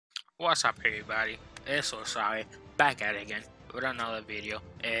What's up everybody, it's so sorry, back at it again with another video,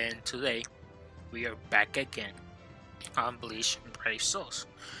 and today we are back again on Bleach Brave Souls,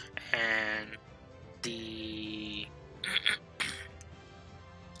 and the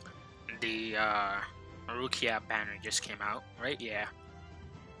the Rukia banner just came out, right? Yeah.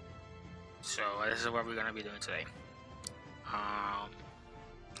 So this is what we're gonna be doing today.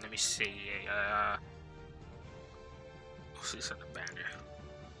 Let me see. What's this on the banner?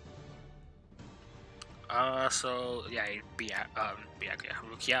 So yeah, Byakuya,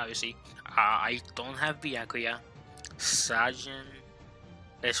 Rukia obviously. I don't have Byakuya. Sajin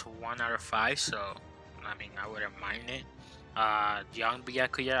is 1 out of 5, so I mean I wouldn't mind it. Young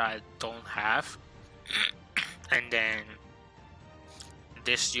Byakuya I don't have, and then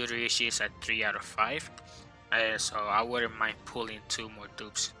this Yuraishi is at 3 out of 5. So I wouldn't mind pulling 2 more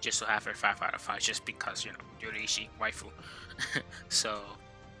dupes just to have her 5 out of 5, just because, you know, Yuraishi waifu. So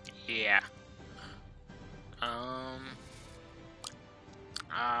yeah.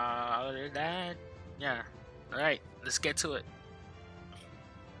 Other than that, yeah. Alright, let's get to it.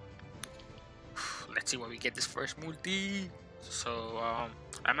 Let's see what we get this first multi. So,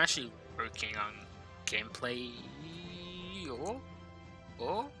 I'm actually working on gameplay.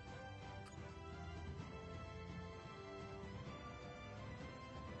 Oh.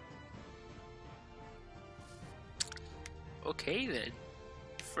 Okay then.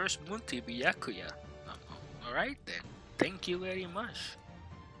 First multi Byakuya. Alright then. Thank you very much.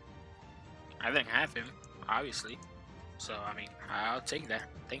 I didn't have him, obviously. So I mean, I'll take that.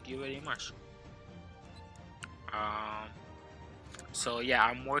 Thank you very much. So yeah,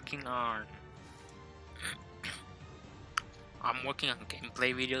 I'm working on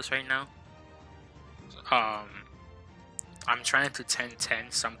gameplay videos right now. I'm trying to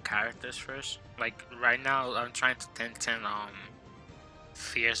 10-10 some characters first. Like right now I'm trying to 10-10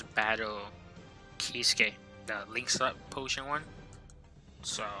 Fierce Battle Kisuke, the Link's Up potion one.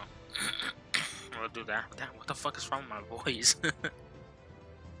 So we'll do that. Damn, what the fuck is wrong with my voice?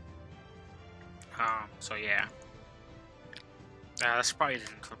 So yeah. That's probably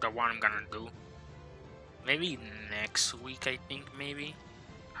the one I'm gonna do. Maybe next week, I think, maybe.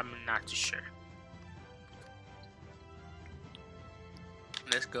 I'm not too sure.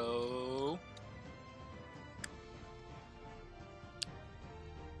 Let's go.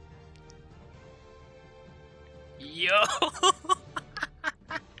 Yo!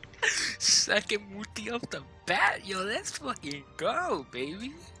 Second multi off the bat, yo, let's fucking go,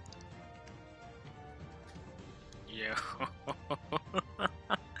 baby. Yo.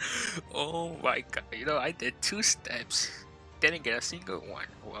 Oh my god, you know, I did 2 steps, didn't get a single one.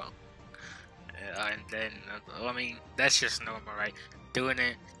 Well, and then, I mean, that's just normal, right? Doing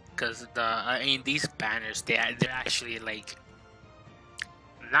it, because I mean, these banners, they're actually, like,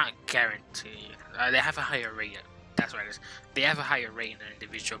 not guaranteed. They have a higher rate. That's what it is. They have a higher rate than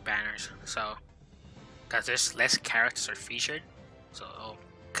individual banners. So, because there's less characters are featured. So, oh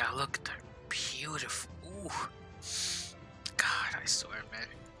god, look, they're beautiful. Ooh. God, I swear, man.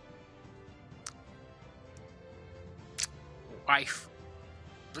 Wife.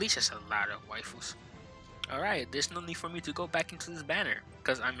 Bleach has a lot of waifus. Alright, there's no need for me to go back into this banner.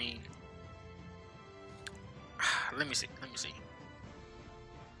 Because, I mean... Let me see.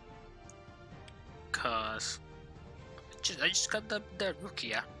 Cause I just got the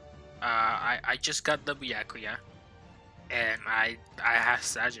Rukia. I just got the Byakuya, and I have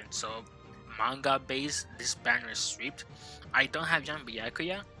Sajin. So manga based, this banner is swept. I don't have young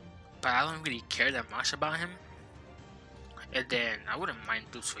Byakuya, but I don't really care that much about him. And then I wouldn't mind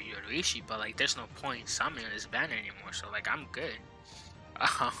dudes for Yuraishi, but like there's no point summoning this banner anymore. So like I'm good.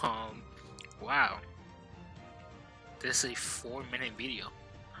 Wow. This is a 4-minute video,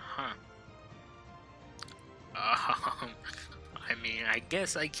 huh? I mean, I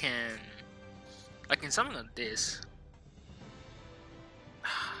guess I can summon on this.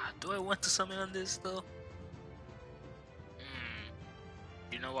 Do I want to summon on this though?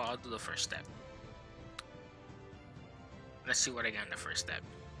 You know what? I'll do the first step. Let's see what I get on the first step.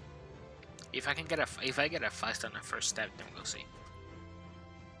 If I get a 5 on the first step, then we'll see.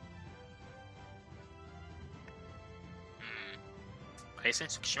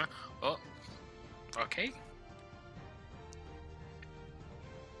 License, Kishima. Oh, okay.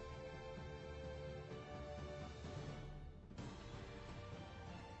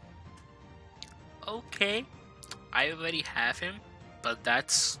 Okay, I already have him, but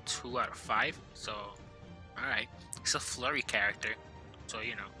that's 2 out of 5. So, alright. He's a flurry character, so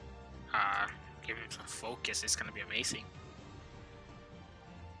you know, give him some focus. It's gonna be amazing.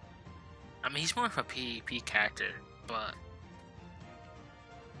 I mean, he's more of a PvP character, but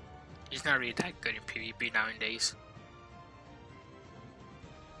He's not really that good in PvP nowadays.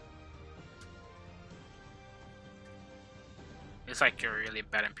 It's like you're really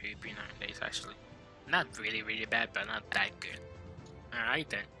bad in PvP nowadays, actually. Not really bad, but not that good. Alright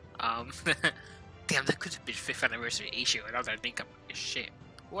then. Damn, that could have been 5th anniversary issue. Now that I think about this shit.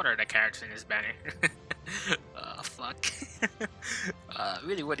 What are the characters in this banner? Fuck.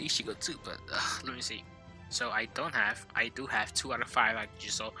 Really what Ichigo too, but let me see. So I do have 2 out of 5 actually.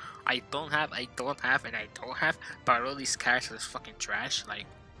 So I don't have, but all these characters is fucking trash. Like,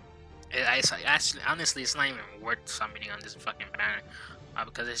 actually, honestly, it's not even worth summoning on this fucking banner.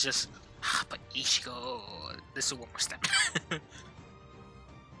 Because it's just, but Ichigo, this is one more step.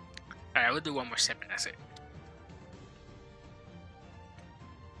 Alright, we'll do one more step and that's it.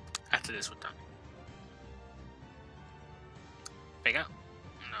 After this, we're done. Pick up?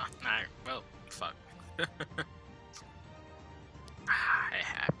 No, alright, well, fuck. It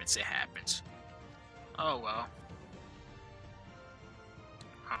happens. Oh well.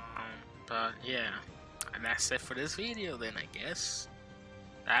 But yeah, and that's it for this video then, I guess.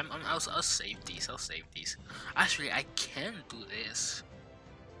 I'll save these, Actually, I can do this.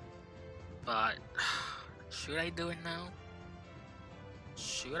 But, should I do it now?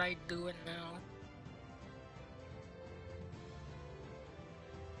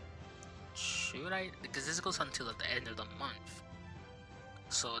 Because this goes until the end of the month.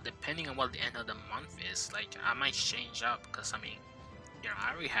 So depending on what the end of the month is, like I might change up because I mean, you know,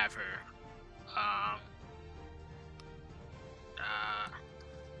 I already have her. I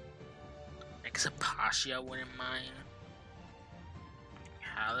guess Apache I wouldn't mind.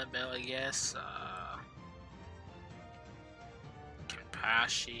 Halibel, I guess.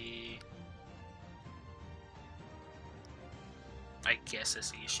 Kenpachi. I guess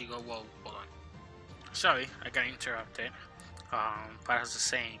it's Ichigo. Whoa, hold on. Sorry, I got interrupted. But I was just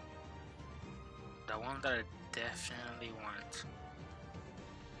saying, the one that I definitely want.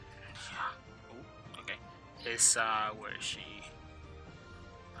 Yeah. Ooh, okay. Is where is she?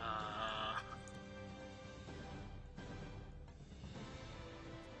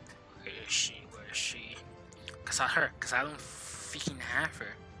 Where is she? Cause I don't freaking have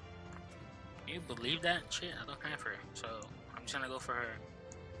her. Can you believe that shit? I don't have her, so I'm just gonna go for her.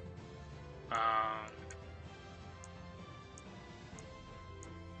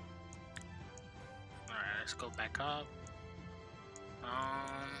 Alright, let's go back up.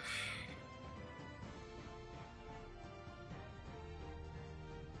 I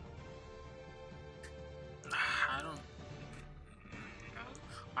don't know.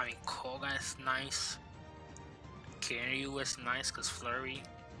 I mean, Koga is nice. Kiryu is nice because Flurry.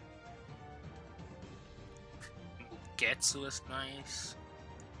 Mugetsu is nice.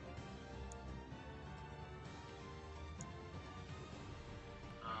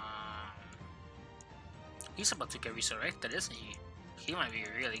 He's about to get resurrected, isn't he? He might be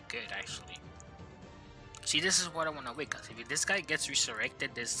really good, actually. See, this is what I want to wait, because if this guy gets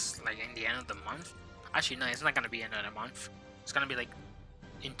resurrected this, like, in the end of the month... Actually, no, it's not going to be end of the month. It's going to be, like,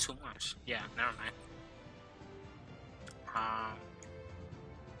 in 2 months. Yeah, never mind.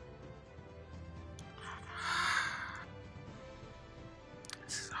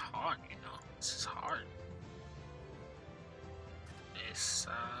 This is hard, you know. This is hard. This,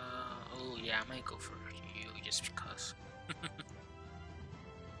 oh, yeah, I might go for you, just because.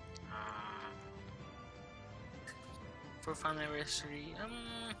 For fun anniversary,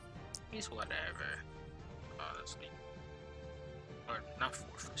 he's whatever, honestly. Or not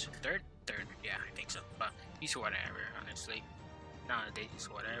fourth, third, yeah, I think so. But he's whatever, honestly. Nowadays, he's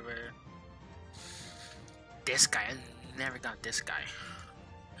whatever. This guy, I never got this guy.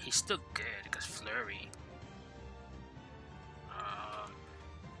 He's still good because Flurry.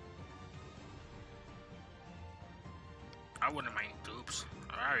 I wouldn't mind dupes.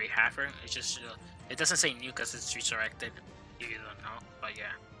 I already have her. It's just it doesn't say new because it's resurrected. You don't know, but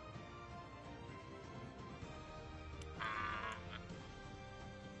yeah.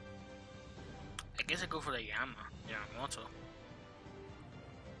 I guess I go for the Yamamoto.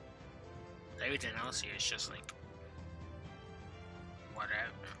 Everything else here is just like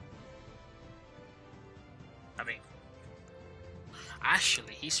whatever. I mean,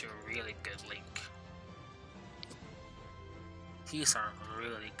 actually, he's a really good Link. He's a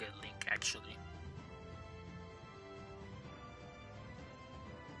really good Link, actually.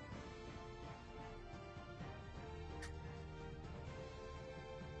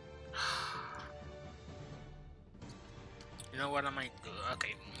 You know what I might do?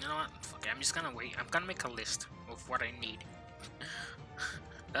 Okay, you know what? Fuck it, I'm just gonna wait. I'm gonna make a list of what I need.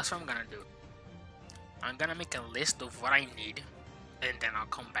 That's what I'm gonna do. I'm gonna make a list of what I need. and then I'll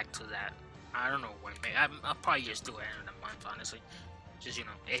come back to that. I don't know when. I'll probably just do it end of the month, honestly. Just, you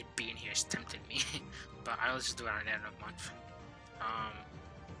know, it being here is tempting me. But I'll just do it at the end of the month.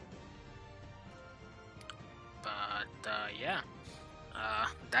 Yeah.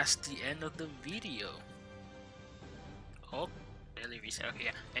 That's the end of the video. Oh, daily reset. Okay,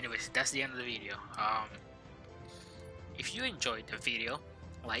 yeah. Anyways, that's the end of the video. If you enjoyed the video,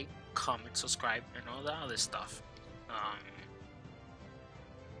 like, comment, subscribe, and all that other stuff.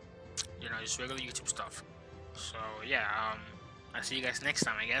 You know, just regular YouTube stuff. So yeah, I'll see you guys next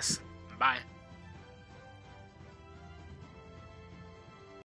time, I guess. Bye.